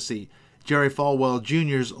Prophecy. Jerry Falwell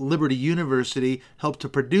Jr.'s Liberty University helped to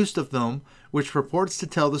produce the film, which purports to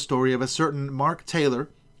tell the story of a certain Mark Taylor,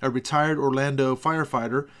 a retired Orlando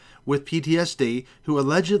firefighter, with PTSD, who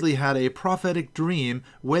allegedly had a prophetic dream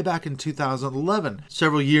way back in 2011,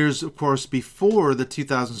 several years, of course, before the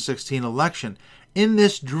 2016 election. In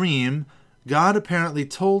this dream, God apparently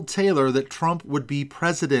told Taylor that Trump would be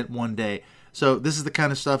president one day. So this is the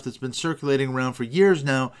kind of stuff that's been circulating around for years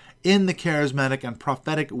now in the charismatic and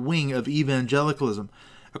prophetic wing of evangelicalism.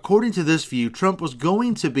 According to this view, Trump was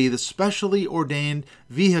going to be the specially ordained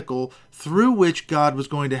vehicle through which God was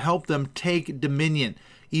going to help them take dominion.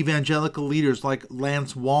 Evangelical leaders like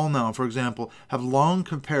Lance Wallnau, for example, have long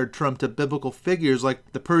compared Trump to biblical figures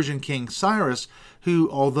like the Persian king Cyrus, who,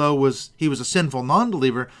 although he was a sinful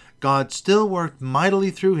non-believer, God still worked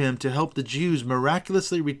mightily through him to help the Jews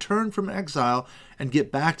miraculously return from exile and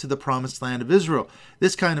get back to the promised land of Israel.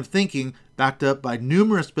 This kind of thinking, backed up by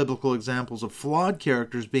numerous biblical examples of flawed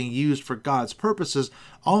characters being used for God's purposes,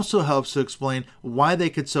 also helps to explain why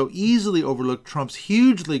they could so easily overlook Trump's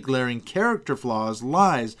hugely glaring character flaws,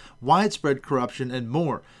 lies, widespread corruption, and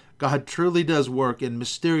more. God truly does work in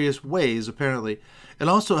mysterious ways, apparently. It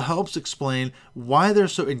also helps explain why they're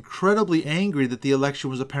so incredibly angry that the election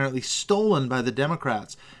was apparently stolen by the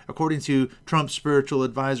Democrats. According to Trump's spiritual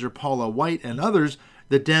advisor Paula White and others,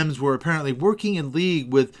 the Dems were apparently working in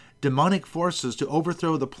league with demonic forces to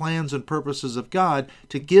overthrow the plans and purposes of God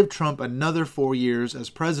to give Trump another 4 years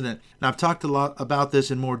as president. Now, I've talked a lot about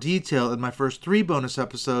this in more detail in my first 3 bonus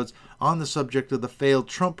episodes on the subject of the failed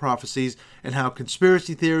Trump prophecies and how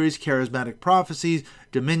conspiracy theories, charismatic prophecies,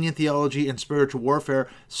 dominion theology, and spiritual warfare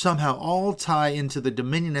somehow all tie into the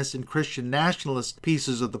dominionist and Christian nationalist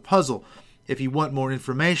pieces of the puzzle. If you want more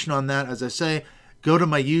information on that, as I say, go to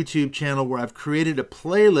my YouTube channel where I've created a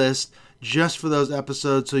playlist just for those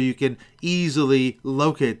episodes so you can easily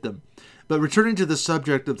locate them. But returning to the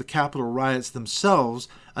subject of the Capitol riots themselves,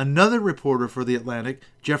 another reporter for The Atlantic,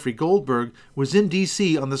 Jeffrey Goldberg, was in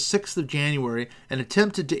D.C. on the 6th of January and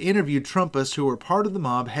attempted to interview Trumpists who were part of the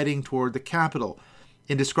mob heading toward the Capitol.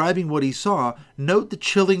 In describing what he saw, note the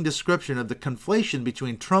chilling description of the conflation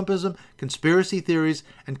between Trumpism, conspiracy theories,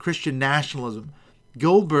 and Christian nationalism.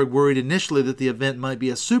 Goldberg worried initially that the event might be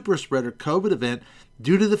a super-spreader COVID event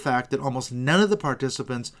due to the fact that almost none of the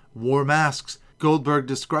participants wore masks. Goldberg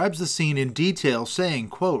describes the scene in detail, saying,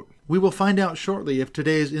 quote, "We will find out shortly if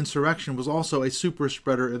today's insurrection was also a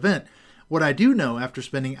super-spreader event. What I do know after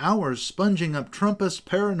spending hours sponging up Trumpist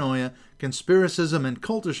paranoia, conspiracism, and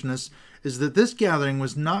cultishness is that this gathering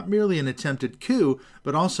was not merely an attempted coup,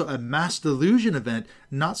 but also a mass delusion event,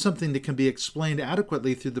 not something that can be explained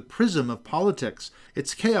adequately through the prism of politics.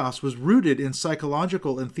 Its chaos was rooted in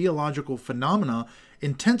psychological and theological phenomena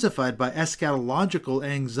intensified by eschatological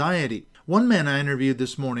anxiety. One man I interviewed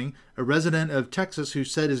this morning, a resident of Texas who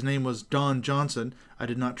said his name was Don Johnson, I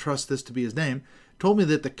did not trust this to be his name, told me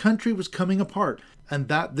that the country was coming apart and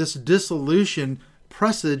that this dissolution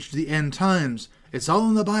presaged the end times. It's all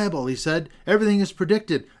in the Bible, he said. Everything is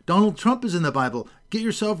predicted. Donald Trump is in the Bible. Get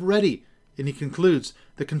yourself ready. And he concludes,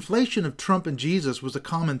 the conflation of Trump and Jesus was a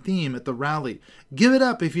common theme at the rally. Give it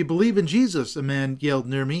up if you believe in Jesus, a man yelled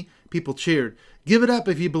near me. People cheered. Give it up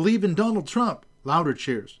if you believe in Donald Trump. Louder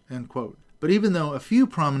cheers, end quote. But even though a few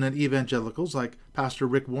prominent evangelicals, like Pastor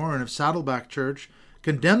Rick Warren of Saddleback Church,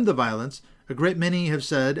 condemned the violence, a great many have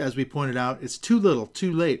said, as we pointed out, it's too little,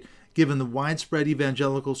 too late, given the widespread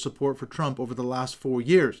evangelical support for Trump over the last 4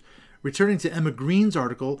 years. Returning to Emma Green's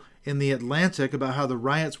article in The Atlantic about how the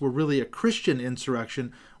riots were really a Christian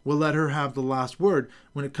insurrection, we'll let her have the last word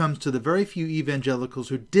when it comes to the very few evangelicals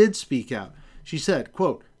who did speak out. She said,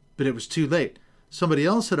 quote, "But it was too late. Somebody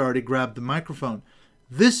else had already grabbed the microphone.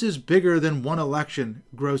 This is bigger than one election,"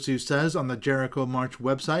 Grossu says on the Jericho March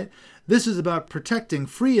website. "This is about protecting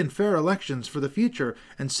free and fair elections for the future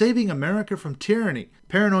and saving America from tyranny."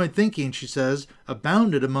 Paranoid thinking, she says,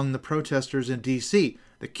 abounded among the protesters in D.C.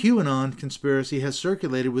 The QAnon conspiracy has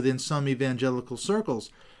circulated within some evangelical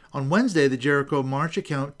circles. On Wednesday, the Jericho March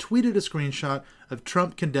account tweeted a screenshot of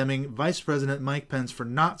Trump condemning Vice President Mike Pence for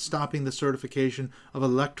not stopping the certification of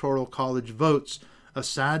Electoral College votes. A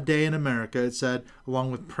sad day in America, it said,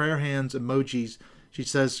 along with prayer hands emojis.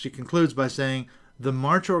 She concludes by saying, the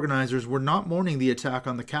march organizers were not mourning the attack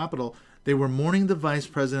on the Capitol. They were mourning the vice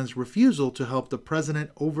president's refusal to help the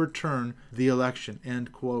president overturn the election,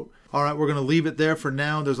 end quote. All right, we're going to leave it there for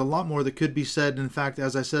now. There's a lot more that could be said. In fact,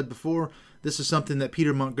 as I said before, this is something that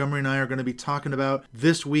Peter Montgomery and I are going to be talking about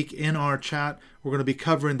this week in our chat. We're going to be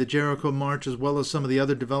covering the Jericho March as well as some of the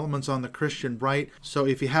other developments on the Christian right. So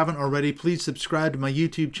if you haven't already, please subscribe to my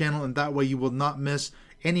YouTube channel, and that way you will not miss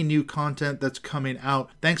any new content that's coming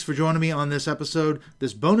out. Thanks for joining me on this episode,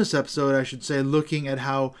 this bonus episode, I should say, looking at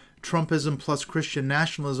how Trumpism plus Christian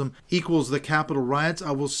nationalism equals the Capitol riots.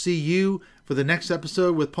 I will see you for the next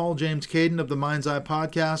episode with Paul James Caden of the Mind's Eye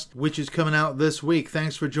Podcast, which is coming out this week.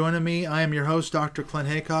 Thanks for joining me. I am your host, Dr. Clint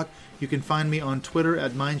Haycock. You can find me on Twitter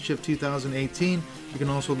at MindShift2018. You can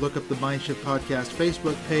also look up the Mindshift Podcast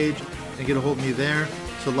Facebook page and get a hold of me there.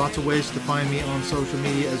 So lots of ways to find me on social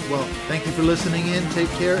media as well. Thank you for listening in. Take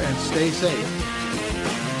care and stay safe.